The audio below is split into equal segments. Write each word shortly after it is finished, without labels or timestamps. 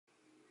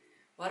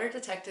Water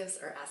detectives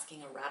are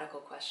asking a radical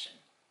question.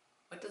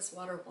 What does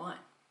water want?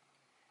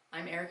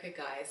 I'm Erica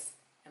Gies,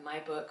 and my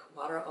book,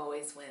 Water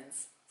Always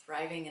Wins,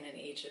 Thriving in an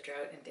Age of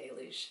Drought and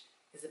Deluge,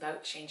 is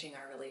about changing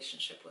our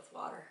relationship with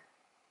water.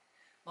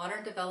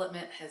 Modern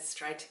development has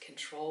tried to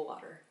control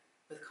water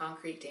with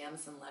concrete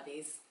dams and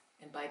levees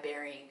and by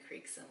burying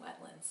creeks and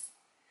wetlands.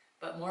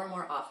 But more and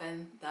more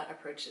often, that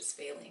approach is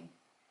failing.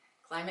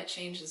 Climate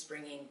change is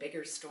bringing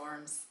bigger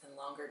storms and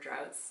longer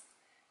droughts,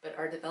 but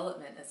our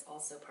development is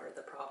also part of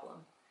the problem.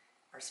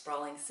 Our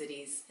sprawling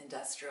cities,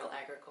 industrial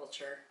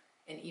agriculture,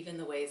 and even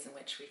the ways in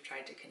which we've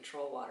tried to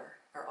control water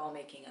are all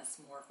making us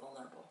more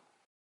vulnerable.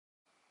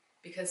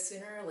 Because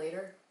sooner or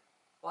later,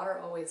 water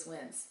always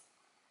wins.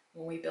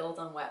 When we build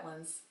on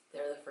wetlands,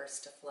 they're the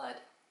first to flood.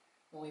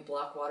 When we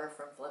block water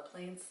from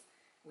floodplains,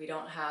 we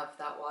don't have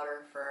that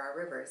water for our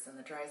rivers in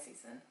the dry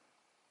season.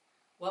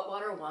 What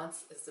water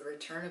wants is the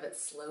return of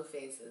its slow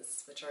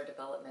phases, which our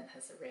development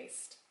has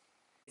erased.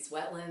 These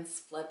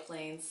wetlands,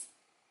 floodplains,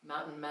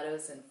 mountain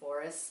meadows, and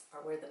forests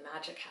are where the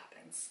magic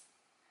happens.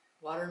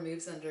 Water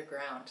moves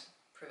underground,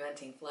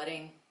 preventing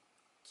flooding,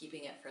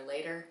 keeping it for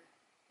later,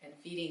 and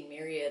feeding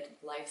myriad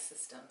life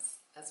systems,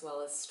 as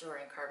well as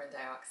storing carbon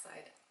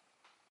dioxide.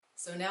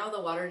 So now the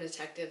water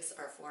detectives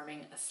are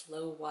forming a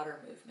slow water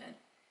movement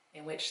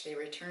in which they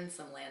return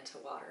some land to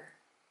water.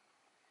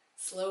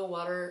 Slow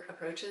water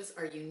approaches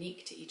are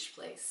unique to each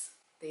place.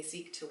 They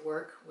seek to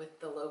work with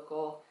the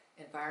local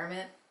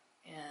environment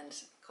and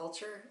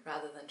culture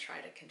rather than try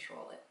to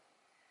control it.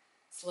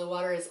 Slow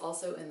water is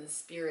also in the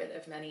spirit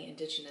of many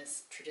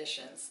indigenous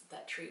traditions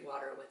that treat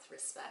water with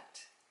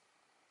respect.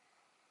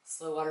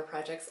 Slow water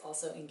projects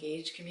also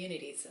engage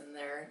communities in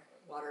their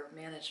water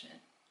management.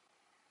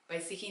 By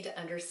seeking to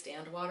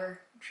understand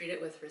water, treat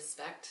it with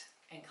respect,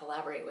 and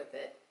collaborate with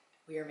it,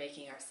 we are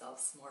making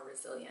ourselves more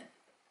resilient.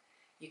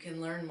 You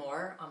can learn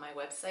more on my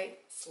website,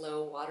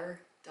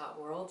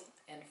 slowwater.world,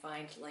 and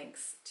find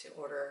links to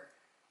order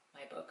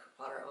my book,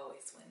 Water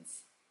Always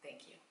Wins.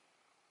 Thank you.